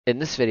In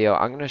this video,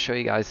 I'm going to show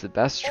you guys the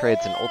best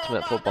trades in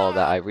Ultimate Football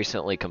that I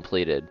recently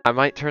completed. I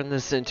might turn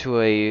this into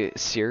a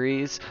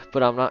series,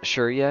 but I'm not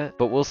sure yet.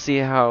 But we'll see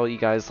how you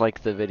guys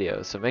like the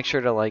video. So make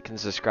sure to like and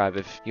subscribe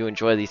if you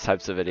enjoy these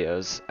types of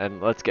videos. And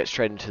let's get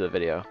straight into the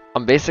video.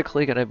 I'm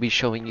basically going to be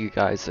showing you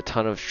guys a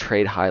ton of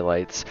trade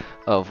highlights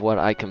of what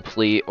I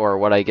complete or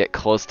what I get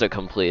close to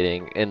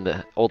completing in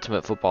the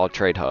Ultimate Football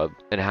Trade Hub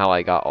and how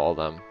I got all of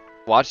them.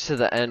 Watch to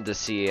the end to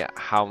see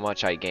how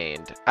much I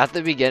gained. At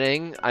the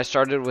beginning, I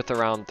started with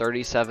around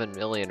 37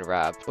 million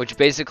wrapped, which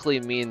basically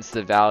means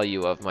the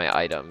value of my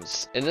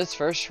items. In this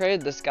first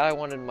trade, this guy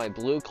wanted my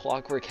blue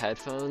clockwork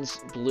headphones,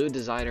 blue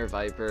designer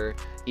viper,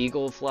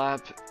 eagle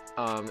flap,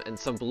 and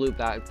some blue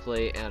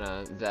backplate and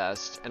a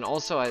vest, and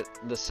also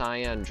the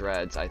cyan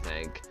dreads, I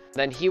think.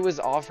 Then he was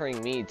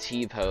offering me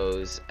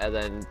T-pose and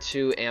then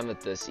 2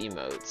 amethyst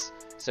emotes.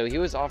 So he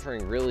was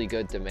offering really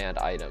good demand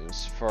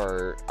items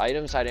for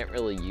items I didn't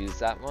really use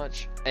that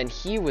much. And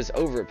he was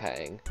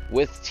overpaying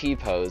with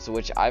T-pose,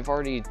 which I've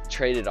already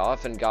traded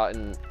off and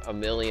gotten a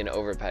million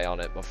overpay on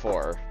it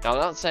before. Now, I'm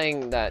not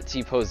saying that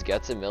T-pose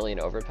gets a million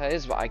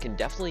overpays, but I can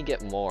definitely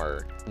get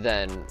more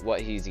than what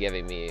he's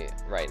giving me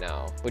right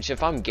now. Which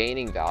if I'm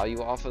gaining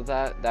value off of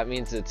that, that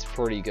means it's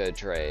pretty good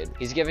trade.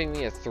 He's giving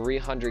me a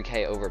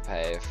 300k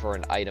overpay for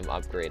an item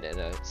upgrade in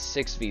a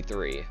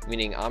 6v3,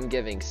 meaning I'm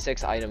giving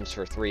 6 items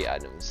for 3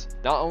 items.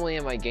 Not only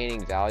am I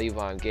gaining value,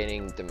 but I'm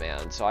gaining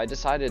demand, so I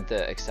decided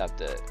to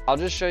accept it. I'll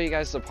just show you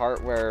guys the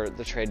part where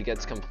the trade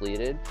gets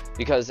completed,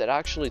 because it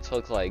actually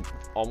took like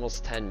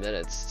almost 10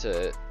 minutes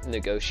to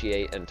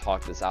negotiate and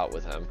talk this out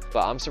with him.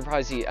 But I'm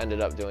surprised he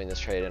ended up doing this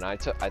trade, and I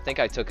think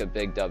I took a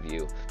big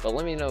W. But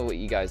let me know what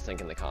you guys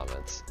think in the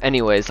comments.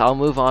 Anyways, I'll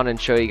move on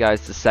and show you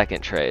guys the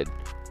second trade.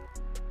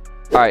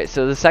 Alright,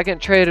 so the second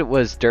trade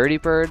was Dirty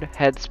Bird,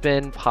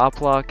 Headspin,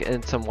 Pop Lock,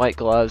 and some white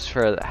gloves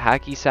for the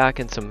hacky sack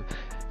and some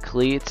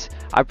cleats.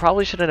 I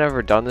probably should have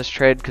never done this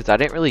trade because I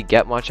didn't really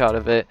get much out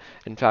of it.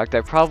 In fact,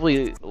 I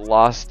probably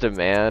lost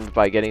demand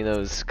by getting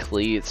those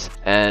cleats,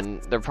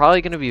 and they're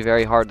probably going to be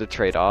very hard to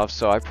trade off,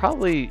 so I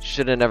probably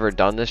should have never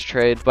done this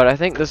trade. But I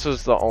think this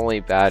was the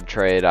only bad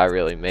trade I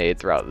really made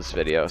throughout this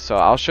video, so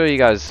I'll show you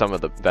guys some of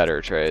the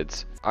better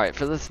trades. Alright,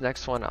 for this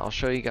next one, I'll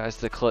show you guys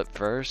the clip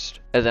first,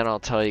 and then I'll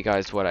tell you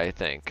guys what I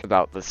think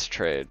about this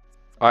trade.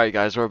 Alright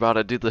guys, we're about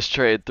to do this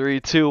trade.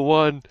 3, 2,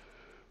 1.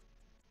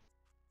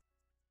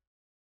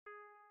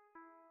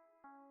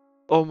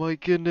 Oh my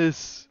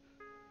goodness.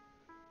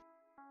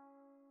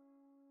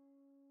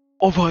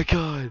 Oh my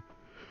god.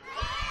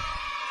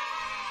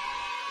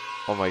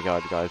 Oh my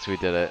god, guys, we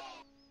did it.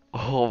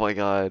 Oh my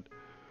god.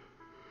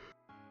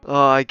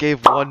 I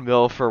gave 1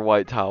 mil for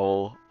White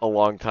Towel a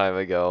long time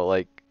ago,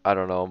 like, I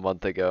don't know, a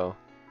month ago.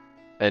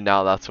 And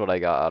now that's what I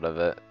got out of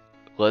it.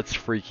 Let's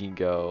freaking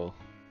go.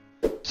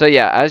 So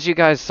yeah, as you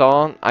guys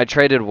saw, I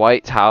traded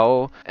White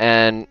Towel,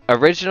 and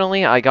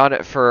originally I got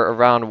it for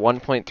around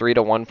 1.3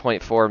 to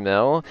 1.4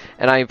 mil,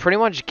 and I pretty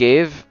much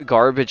gave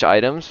garbage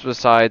items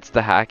besides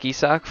the hacky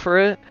sack for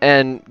it,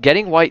 and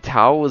getting White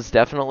Towel was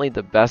definitely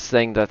the best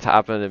thing that's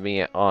happened to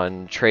me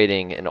on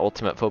trading in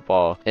Ultimate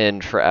Football in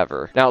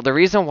forever. Now, the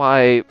reason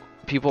why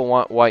people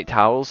want White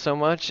Towels so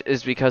much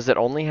is because it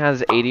only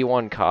has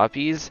 81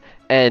 copies,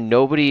 and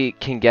nobody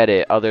can get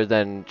it other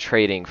than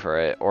trading for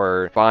it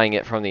or buying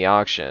it from the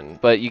auction.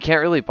 But you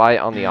can't really buy it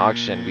on the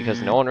auction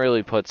because no one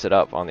really puts it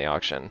up on the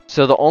auction.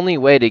 So the only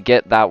way to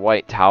get that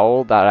White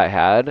Towel that I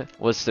had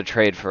was to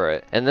trade for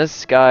it. And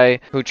this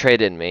guy who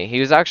traded me, he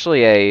was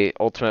actually a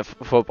Ultimate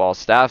Football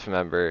staff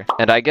member,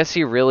 and I guess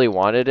he really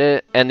wanted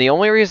it. And the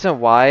only reason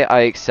why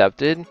I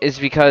accepted is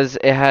because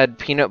it had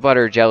peanut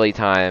butter jelly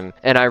time,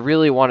 and I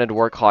really wanted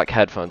work clock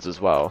headphones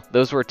as well.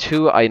 Those were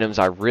 2 items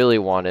I really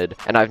wanted,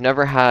 and I've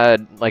never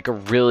had like a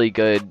really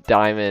good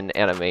diamond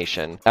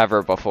animation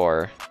ever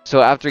before.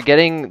 So after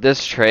getting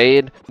this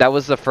trade, that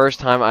was the first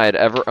time I had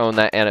ever owned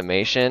that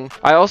animation.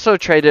 I also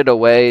traded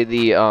away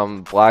the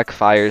black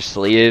fire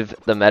sleeve,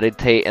 the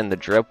meditate, and the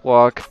drip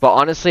walk. But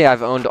honestly,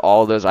 I've owned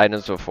all those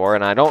items before,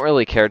 and I don't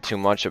really care too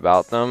much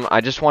about them.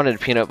 I just wanted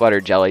peanut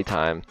butter jelly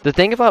time. The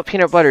thing about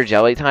peanut butter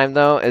jelly time,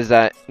 though, is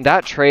that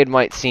that trade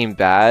might seem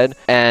bad,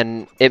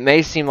 and it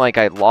may seem like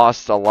I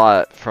lost a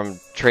lot from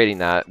trading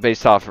that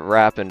based off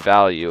wrap and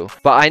value,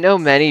 but I know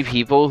many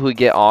people who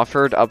get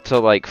offered up to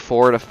like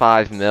 4 to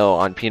 5 mil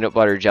on peanut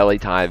butter jelly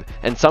time,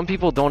 and some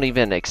people don't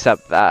even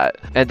accept that.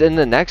 And in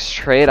the next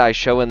trade I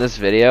show in this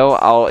video,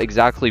 I'll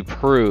exactly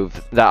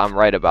prove that I'm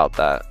right about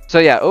that. So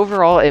yeah,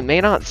 overall, it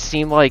may not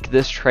seem like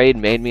this trade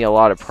made me a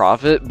lot of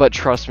profit, but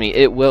trust me,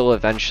 it will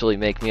eventually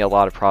make me a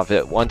lot of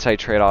profit once I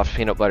trade off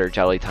peanut butter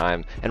jelly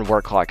time and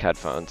work clock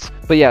headphones.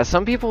 But yeah,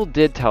 some people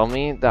did tell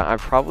me that I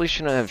probably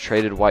shouldn't have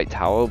traded White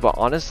Towel, but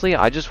honestly,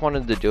 I just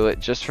wanted to do it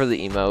just for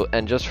the emote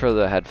and just for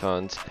the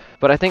headphones.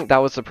 But I think that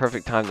was the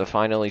perfect time to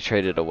finally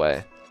trade it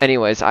away.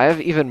 Anyways, I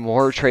have even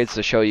more trades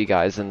to show you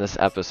guys in this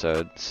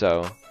episode,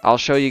 so I'll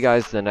show you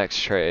guys the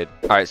next trade.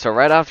 Alright, so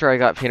right after I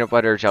got peanut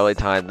butter jelly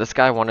time, this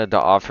guy wanted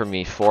to offer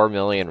me 4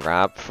 million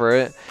wrap for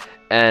it,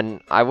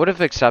 and I would have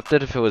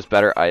accepted if it was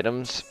better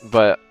items,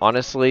 but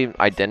honestly,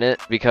 I didn't,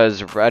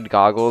 because red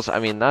goggles, I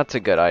mean, that's a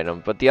good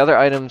item, but the other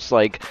items,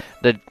 like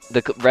the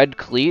red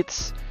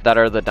cleats that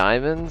are the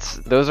diamonds,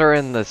 those are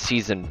in the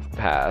season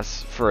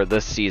pass for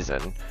this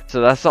season. So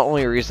that's the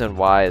only reason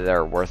why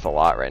they're worth a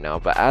lot right now,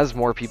 but as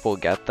more people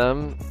get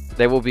them,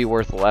 they will be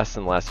worth less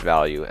and less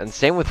value. And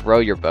same with row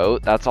your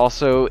boat, that's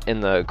also in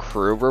the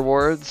crew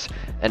rewards,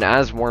 and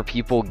as more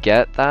people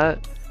get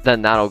that,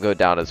 then that'll go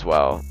down as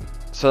well.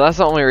 So that's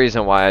the only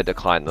reason why I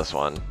declined this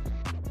one.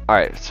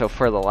 Alright, so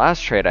for the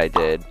last trade I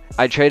did,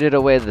 I traded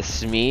away the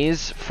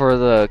Smees for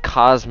the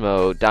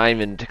Cosmo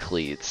Diamond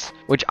Cleats,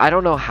 which I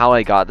don't know how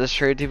I got this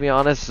trade, to be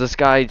honest. This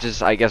guy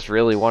just, I guess,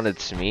 really wanted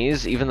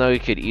Smees, even though he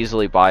could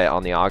easily buy it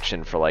on the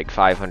auction for like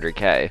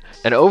 500k.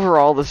 And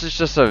overall, this is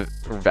just a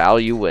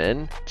value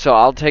win, so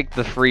I'll take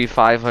the free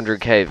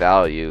 500k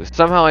value.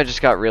 Somehow I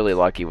just got really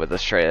lucky with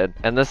this trade,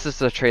 and this is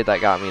the trade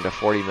that got me to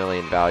 40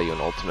 million value in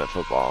Ultimate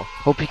Football.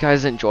 Hope you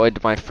guys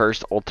enjoyed my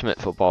first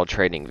Ultimate Football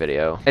trading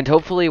video, and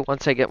hopefully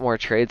once I get more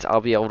trades,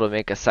 I'll be able to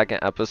make a second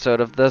episode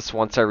of this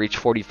once I reach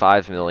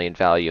 45 million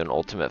value in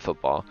Ultimate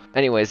Football.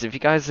 Anyways, if you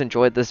guys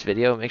enjoyed this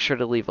video, make sure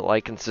to leave a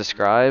like and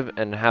subscribe,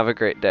 and have a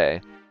great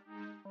day.